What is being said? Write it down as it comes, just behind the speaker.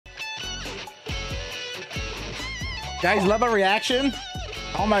Guys, love my reaction?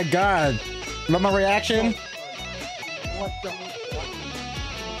 Oh my god. Love my reaction?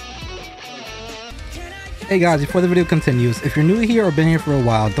 Hey guys, before the video continues, if you're new here or been here for a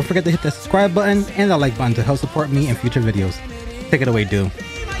while, don't forget to hit the subscribe button and the like button to help support me in future videos. Take it away, Doo.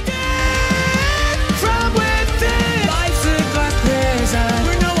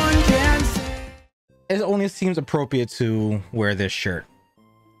 It only seems appropriate to wear this shirt.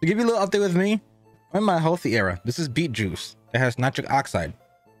 To give you a little update with me, I'm in my healthy era. This is beet juice. It has nitric oxide.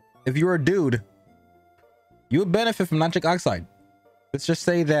 If you're a dude, you would benefit from nitric oxide. Let's just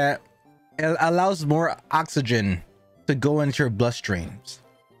say that it allows more oxygen to go into your bloodstreams,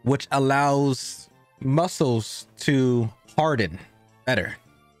 which allows muscles to harden better.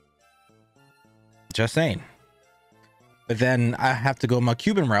 Just saying. But then I have to go my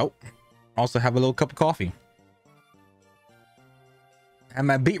Cuban route. Also have a little cup of coffee. I have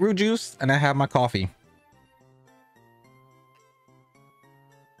my beetroot juice and I have my coffee.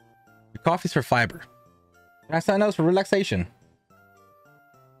 The coffee's for fiber. And that's something else for relaxation.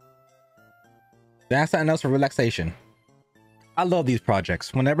 That's something else for relaxation. I love these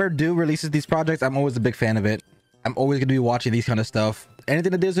projects. Whenever TheDooo releases these projects, I'm always a big fan of it. I'm always going to be watching these kind of stuff.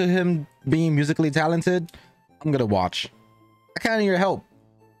 Anything that deals with him being musically talented, I'm going to watch. I kind of need your help.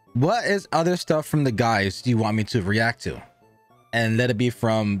 What is other stuff from the guys you want me to react to? And let it be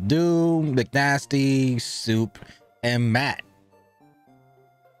from TheDooo, McNasty, Soup, and Matt.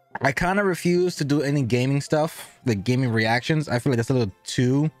 I kind of refuse to do any gaming stuff, like gaming reactions. I feel like that's a little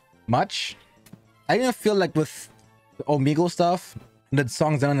too much. I even feel like with the Omegle stuff, the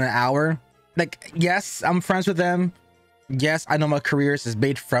song's done in an hour. Like, yes, I'm friends with them. Yes, I know my career is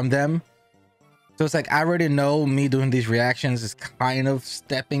made from them. So it's like, I already know me doing these reactions is kind of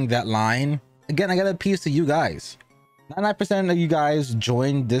stepping that line. Again, I got to appease to you guys. 99% of you guys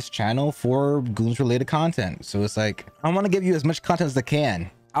joined this channel for Goons related content. So it's like, I want to give you as much content as I can.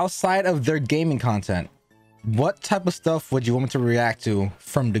 Outside of their gaming content, what type of stuff would you want me to react to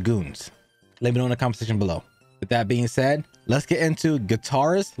from the Goons? Let me know in the comment section below. With that being said, let's get into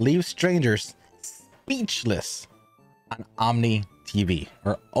Guitars Leave Strangers Speechless on Omni TV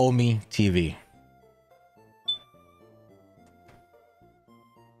or Omi TV.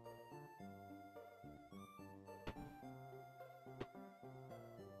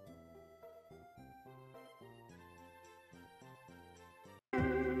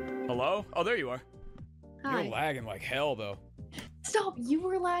 Hello? Oh, there you are. Hi. You're lagging like hell, though. Stop! You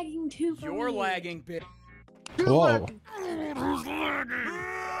were lagging too. You're lagging, bitch. Whoa.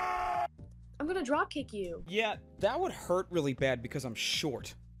 I'm gonna drop kick you. Yeah, that would hurt really bad because I'm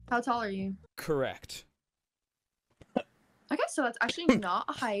short. How tall are you? Correct. Okay, so that's actually not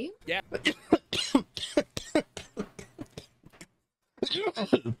a height. Yeah.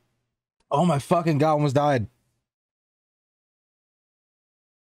 Oh my fucking god, almost died.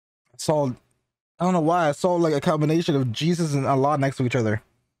 I saw, I don't know why, I saw like a combination of Jesus and Allah next to each other.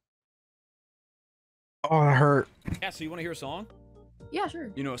 Oh, it hurt. Yeah, so you want to hear a song? Yeah, sure.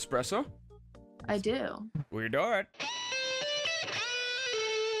 You know Espresso? I do. Weird art.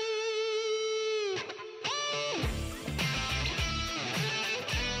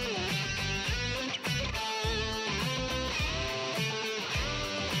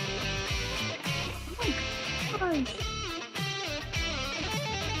 Oh my gosh.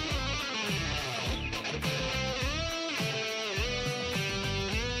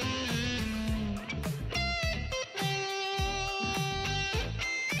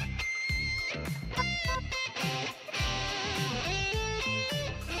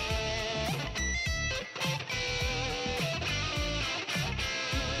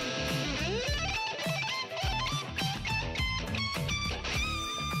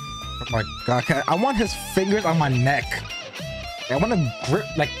 Oh my god, I want his fingers on my neck. I want to grip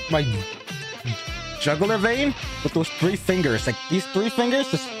like my jugular vein with those 3 fingers. Like these 3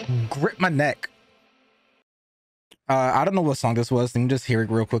 fingers just grip my neck. I don't know what song this was. Let me just hear it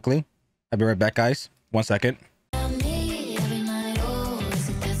real quickly. I'll be right back, guys. 1 second.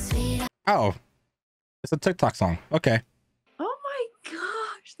 Oh, it's a TikTok song. Okay. Oh my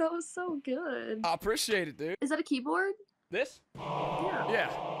gosh, that was so good. I appreciate it, dude. Is that a keyboard? This? Yeah. Yeah.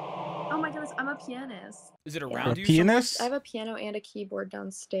 Oh my goodness, I'm a pianist. Is it Yeah. around A you? pianist? I have a piano and a keyboard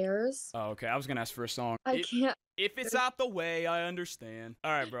downstairs. Oh, okay. I was gonna ask for a song. I can't. If it's out the way, I understand.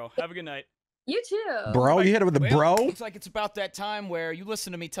 All right, bro. Have a good night. You too. Bro, you hit it with the Well, bro? Looks like it's about that time where you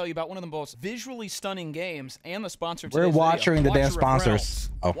listen to me tell you about one of the most visually stunning games and the sponsor of We're today's watching video, the damn Watcher of sponsors.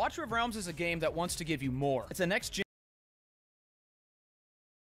 Realms. Oh. Watcher of Realms is a game that wants to give you more. It's a next-gen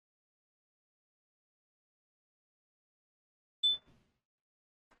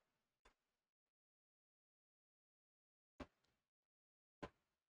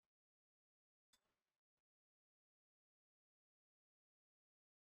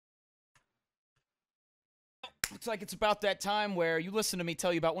Looks like it's about that time where you listen to me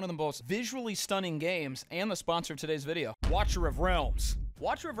tell you about one of the most visually stunning games and the sponsor of today's video, Watcher of Realms.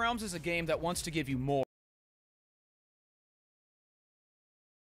 Watcher of Realms is a game that wants to give you more.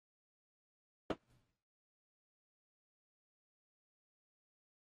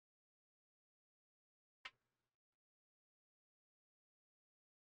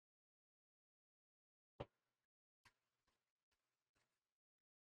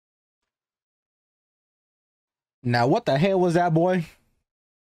 Now, what the hell was that, boy?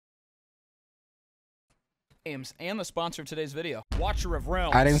 Games and the sponsor of today's video, Watcher of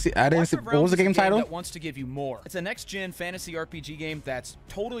Realms. I didn't see. What was the game title? That wants to give you more. It's a next-gen fantasy RPG game that's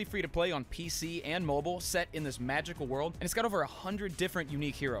totally free to play on PC and mobile, set in this magical world, and it's got over 100 different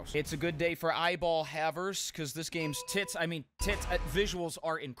unique heroes. It's a good day for eyeball havers because this game's visuals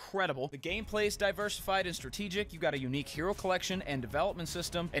are incredible. The gameplay is diversified and strategic. You've got a unique hero collection and development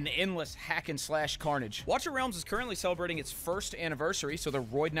system, and endless hack and slash carnage. Watcher of Realms is currently celebrating its 1st anniversary, so they're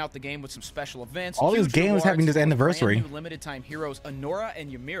roiding out the game with some special events. All these games having this anniversary. New limited time heroes Honora and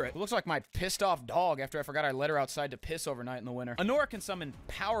Ymira. It looks like my pissed off dog after I forgot I let her outside to piss overnight in the winter. Honora can summon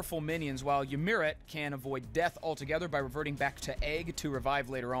powerful minions, while Ymira can avoid death altogether by reverting back to egg to revive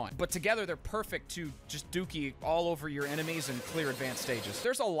later on. But together they're perfect to just dookie all over your enemies and clear advanced stages.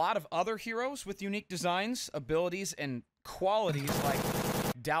 There's a lot of other heroes with unique designs, abilities, and qualities like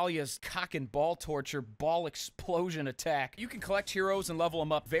Dahlia's cock and ball torture ball explosion attack. You can collect heroes and level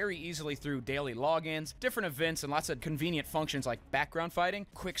them up very easily through daily logins, different events, and lots of convenient functions like background fighting,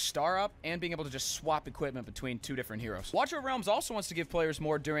 quick star up, and being able to just swap equipment between 2 different heroes. Watcher of Realms also wants to give players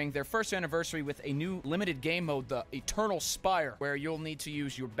more during their 1st anniversary with a new limited game mode, the Eternal Spire, where you'll need to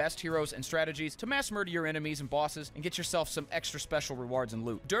use your best heroes and strategies to mass murder your enemies and bosses and get yourself some extra special rewards and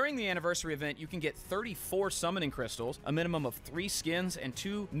loot. During the anniversary event, you can get 34 summoning crystals, a minimum of 3 skins, and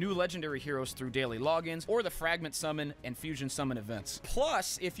 2 new legendary heroes through daily logins or the fragment summon and fusion summon events.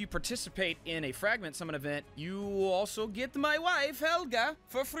 Plus, if you participate in a fragment summon event, you also get my wife Helga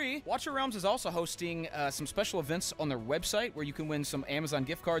for free. Watcher Realms is also hosting some special events on their website where you can win some Amazon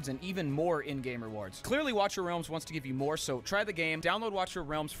gift cards and even more in-game rewards. Clearly, Watcher Realms wants to give you more, so try the game. Download Watcher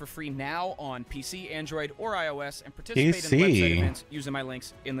Realms for free now on PC, Android, or iOS, and participate in website events using my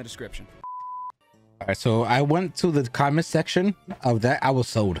links in the description. All right, so I went to the comment section of that. I was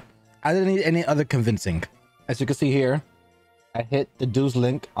sold. I didn't need any other convincing. As you can see here, I hit the TheDoo's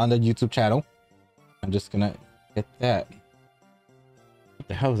link on the YouTube channel. I'm just gonna hit that. What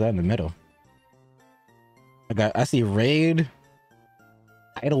the hell is that in the middle? I see Raid,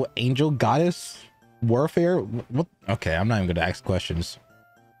 Idol, Angel, Goddess, Warfare. What? Okay, I'm not even gonna ask questions.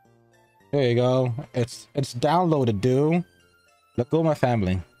 There you go. It's downloaded, dude. Let go of my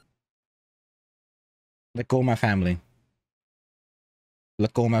family. Let go of my family.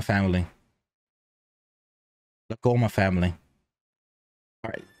 Let go of my family. Let go of my family.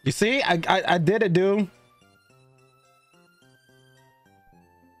 All right. You see, I did it, dude.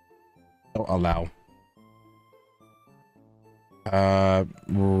 Don't allow.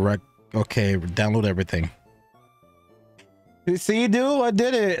 Okay, download everything. You see, dude, I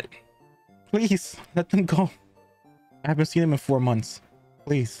did it. Please let them go. I haven't seen them in 4 months.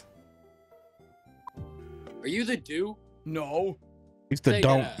 Please. Are you the TheDooo? No. He's the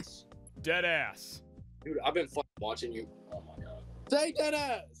don't. Dead ass. Dude, I've been fucking watching you. Oh my god. Say dead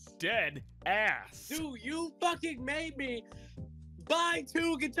ass. Dead ass. Dude, you fucking made me buy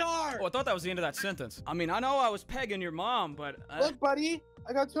 2 guitars. Oh, I thought that was the end of that sentence. I mean, I know I was pegging your mom, but look, buddy,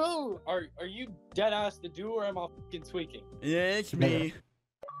 I got 2. Are you dead ass the TheDooo, or am I fucking tweaking? Yeah, it's me.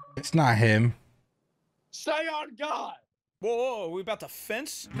 It's not him. Say on God. Whoa, we about to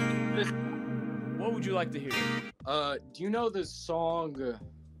fence? What would you like to hear? Do you know the song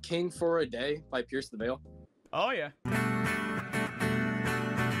King for a Day by Pierce the Veil? Oh, yeah.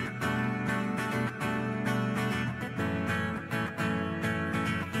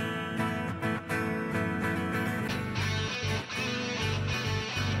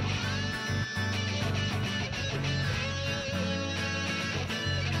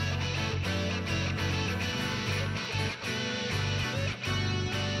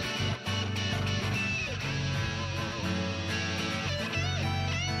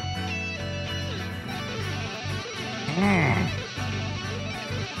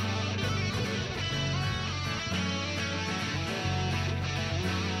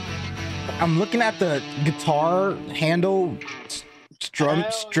 I'm looking at the guitar handle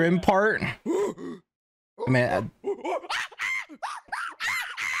strum part. Man,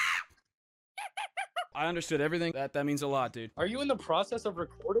 I understood everything. That means a lot, dude. Are you in the process of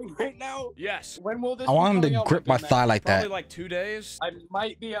recording right now? Yes. When will this I want him be to coming out, grip my dumbass? thigh like that. Probably like 2 days. I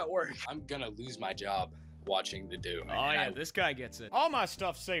might be at work. I'm gonna lose my job. watching TheDooo. Oh yeah, this guy gets it. All my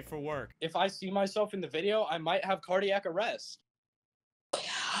stuff's safe for work. If I see myself in the video, I might have cardiac arrest.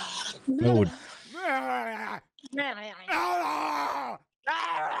 No.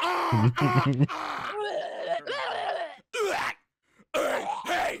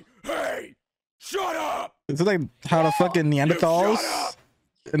 Hey! Shut up! It's like how the fucking Neanderthals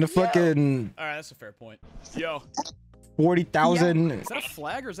and the fucking All right, that's a fair point. Yo, 40,000 is that a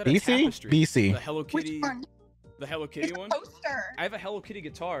flag or is that a BC? tapestry? BC. The Hello Kitty. Which one? The Hello Kitty one. Poster. I have a Hello Kitty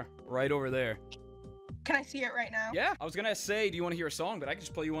guitar right over there. Can I see it right now? Yeah, I was gonna say, do you want to hear a song? But I can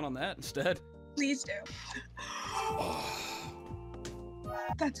just play you one on that instead. Please do.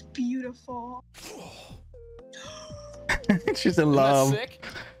 That's beautiful. She's in Isn't that love. sick?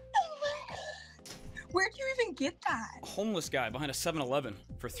 Where'd you even get that? A homeless guy behind a 7-Eleven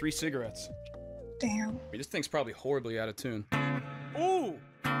for 3 cigarettes. Damn. I mean, this thing's probably horribly out of tune. Ooh!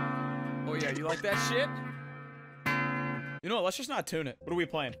 Oh yeah, you like that shit? You know what, let's just not tune it. What are we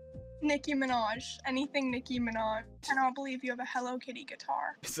playing? Nicki Minaj. Anything Nicki Minaj. And I'll believe you have a Hello Kitty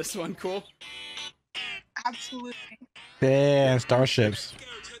guitar. Is this one cool? Absolutely. Damn, starships.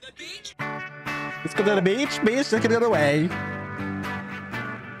 Let's go to the beach, bitch. Let's get the other way.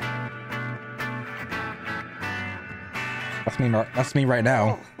 That's me right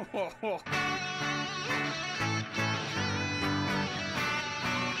now.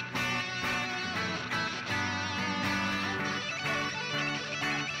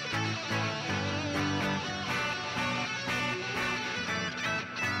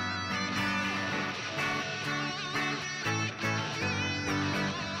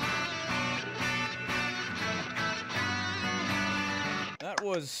 That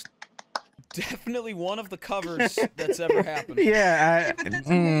was definitely one of the covers that's ever happened. Yeah, But that's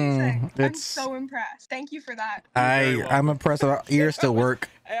amazing. I'm it's so impressed. Thank you for that. I'm impressed. Our ears still work.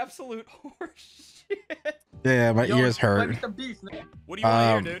 Absolute horseshit. Yeah, my Yo, ears hurt. play some beats, man. What do you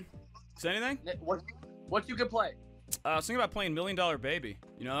want to hear, dude? Say anything? What you can play? I was thinking about playing $1 Million Baby.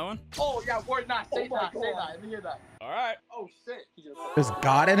 You know that one? Oh yeah, word not. Say that. Say that. Let me hear that. All right. Oh shit. He just... Is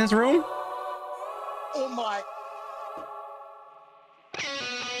God in his room? Oh my.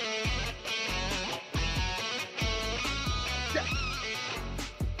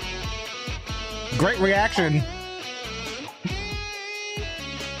 Great reaction.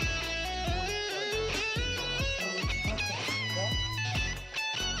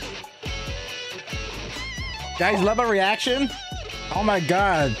 Guys, love my reaction. Oh my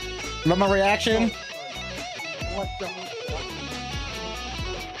god, love my reaction. What the?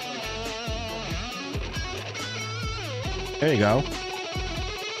 There you go.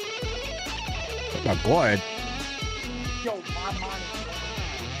 Oh my god. Yo, my mind.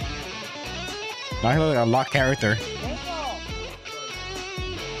 Now he looks like a locked character.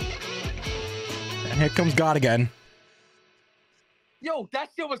 And here comes God again. Yo, that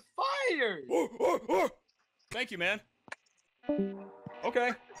shit was fire. Thank you, man.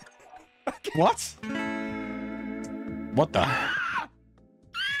 Okay. What? What the?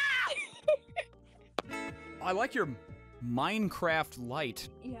 I like your Minecraft light.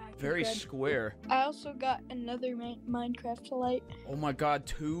 Yeah. Very square. I also got another Minecraft light. Oh my god,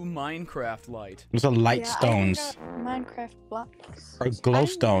 2 Minecraft light. Those are light Yeah, I stones. got Minecraft blocks. Or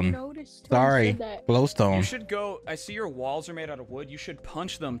glowstone. I noticed when you Sorry, said that. You glowstone. should go. I see your walls are made out of wood. You should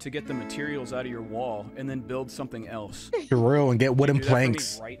punch them to get the materials out of your wall and then build something else. Real and get wooden Do that for me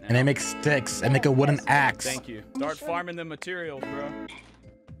planks. right now. And they make sticks and make a wooden axe. Thank you. Start farming the materials, bro.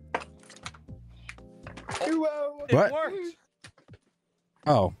 It What? worked.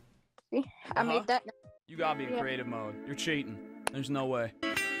 Oh. I Uh-huh. made that. You gotta be in Yeah. creative mode. You're cheating. There's no way.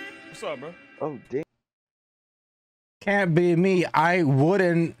 What's up, bro? Oh, damn. Can't be me. I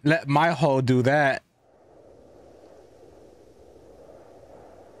wouldn't let my hoe do that.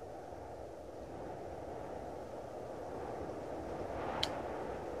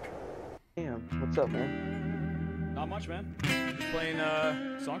 Damn. What's up, man? Not much, man. Just playing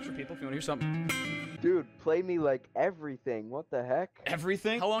songs for people if you want to hear something. Dude, play me like everything. What the heck?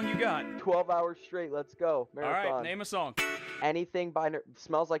 Everything? How long you got? 12 hours straight. Let's go. Marathon. All right, name a song. Anything by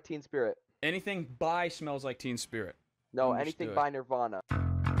Smells Like Teen Spirit. Anything by Smells Like Teen Spirit. No, anything Understood. by Nirvana.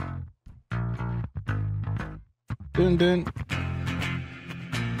 Dun, dun.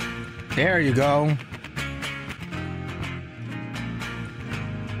 There you go.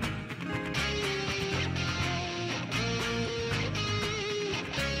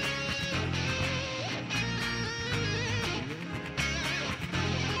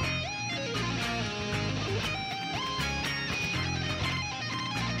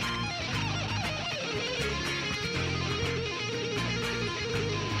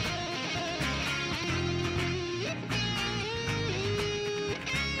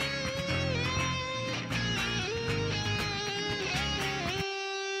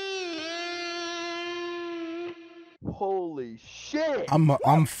 Holy shit!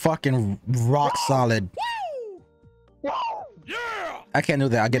 I'm fucking rock solid. Whoa! I can't do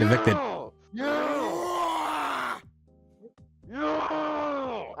that. I'll get evicted. Yeah!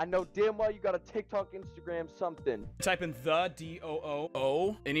 I know damn well you got a TikTok, Instagram, something. Type in the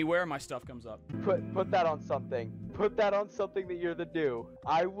DOO anywhere, my stuff comes up. Put that on something. Put that on something that you're the do.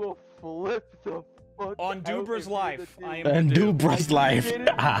 I will flip the fuck On out Dubra's if you're life, the I do. am And the Doo. Dubra's life.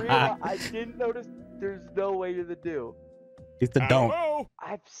 I didn't notice there's no way you're the do. It's the don't. Hello?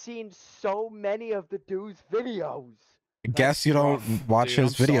 I've seen so many of the dude's videos. Guess you don't rough, watch dude,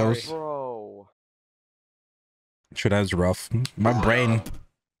 his I'm videos. sorry. Bro. Sure, that was rough. My brain.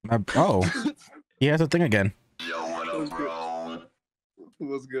 Oh, he has a thing again.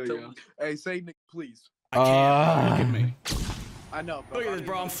 What's good, yo? Hey, say Nick, please. I can't. Look at me. I know, bro. Look at this,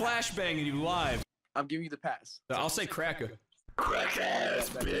 bro. I'm flashbanging you live. I'm giving you the pass. I'll say cracker. Crack ass,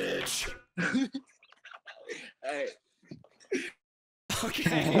 bitch. Hey.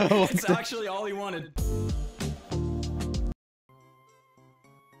 Okay, it's actually all he wanted.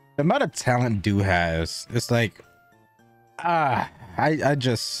 The amount of talent Doo has, it's like, I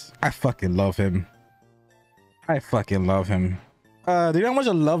fucking love him. I fucking love him. Do you know how much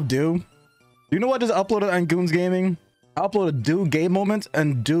I love Doo? Do you know what I just uploaded on Goons Gaming? I uploaded Doo gay moments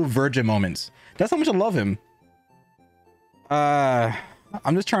and Doo virgin moments. That's how much I love him.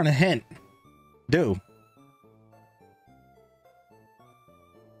 I'm just trying to hint. Doo.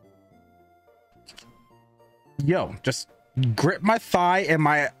 Yo, just grip my thigh and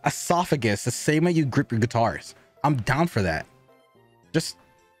my esophagus the same way you grip your guitars. I'm down for that. Just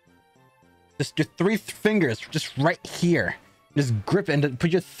your three fingers just right here. Just grip and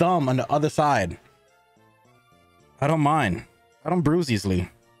put your thumb on the other side. I don't mind. I don't bruise easily.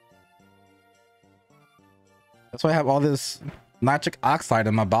 That's why I have all this nitric oxide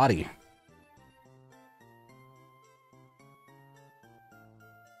in my body.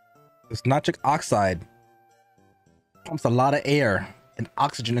 This nitric oxide pumps a lot of air and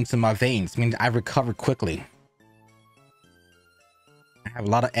oxygen into my veins, meaning I recover quickly. I have a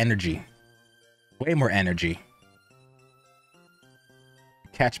lot of energy. Way more energy.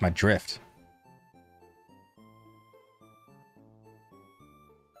 Catch my drift.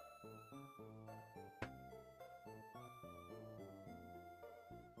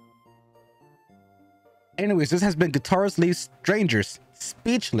 Anyways, this has been Guitars Leave Strangers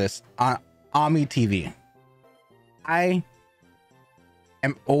Speechless on Ami TV. I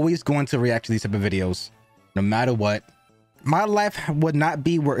am always going to react to these type of videos, no matter what. My life would not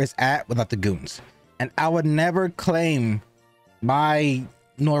be where it's at without the Goons. And I would never claim my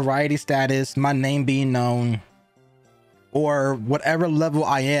notoriety status, my name being known, or whatever level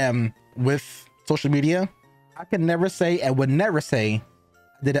I am with social media. I can never say and would never say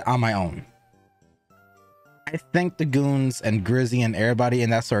I did it on my own. I thank the Goons and Grizzy and everybody in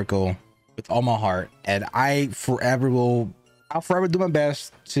that circle with all my heart, and I'll forever do my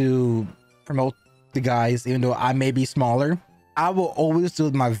best to promote the guys, even though I may be smaller. I will always do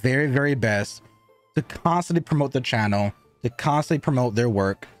my very, very best to constantly promote the channel, to constantly promote their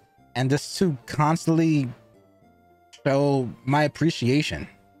work, and just to constantly show my appreciation.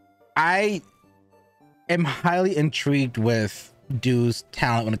 I am highly intrigued with Doo's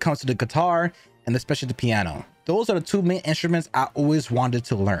talent when it comes to the guitar and especially the piano. Those are the two main instruments I always wanted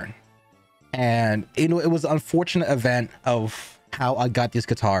to learn. And you know, it was an unfortunate event of how I got these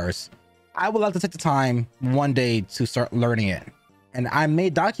guitars. I would like to take the time one day to start learning it, and I may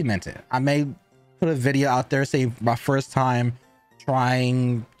document it. I may put a video out there, say my first time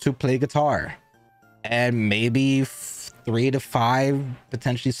trying to play guitar, and maybe 3 to 5,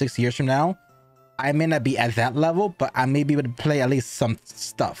 potentially 6 years from now, I may not be at that level, but I may be able to play at least some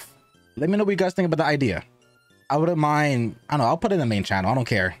stuff. Let me know what you guys think about the idea. I wouldn't mind. I don't know, I'll put it in the main channel. I don't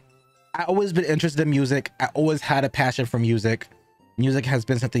care. I always been interested in music. I always had a passion for music. Music has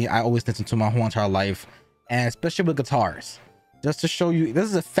been something I always listened to my whole entire life, and especially with guitars. Just to show you, this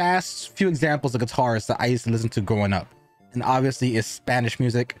is a fast few examples of guitars that I used to listen to growing up, and obviously it's Spanish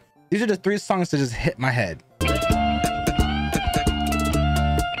music. These are the 3 songs that just hit my head.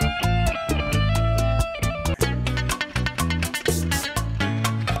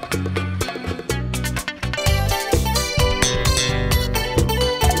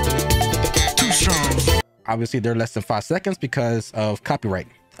 Obviously they're less than 5 seconds because of copyright.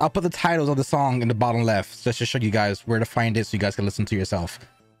 I'll put the titles of the song in the bottom left just to show you guys where to find it so you guys can listen to yourself.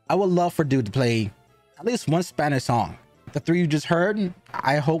 I would love for Doo to play at least one Spanish song. The 3 you just heard,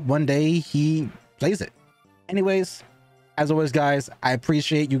 I hope one day he plays it. Anyways, as always guys, I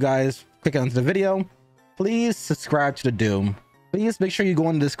appreciate you guys clicking onto the video. Please subscribe to TheDooo. Please make sure you go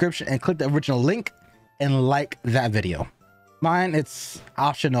in the description and click the original link and like that video. Mine, it's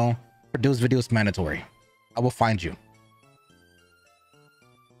optional. Produce videos mandatory. I will find you.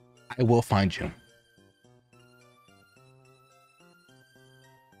 I will find you.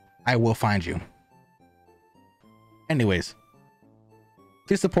 I will find you. Anyways,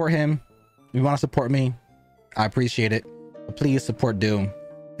 please support him. If you want to support me, I appreciate it. But please support TheDooo.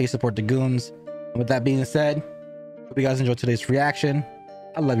 Please support the goons. And with that being said, hope you guys enjoyed today's reaction.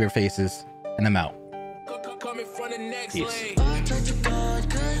 I love your faces, and I'm out. Peace.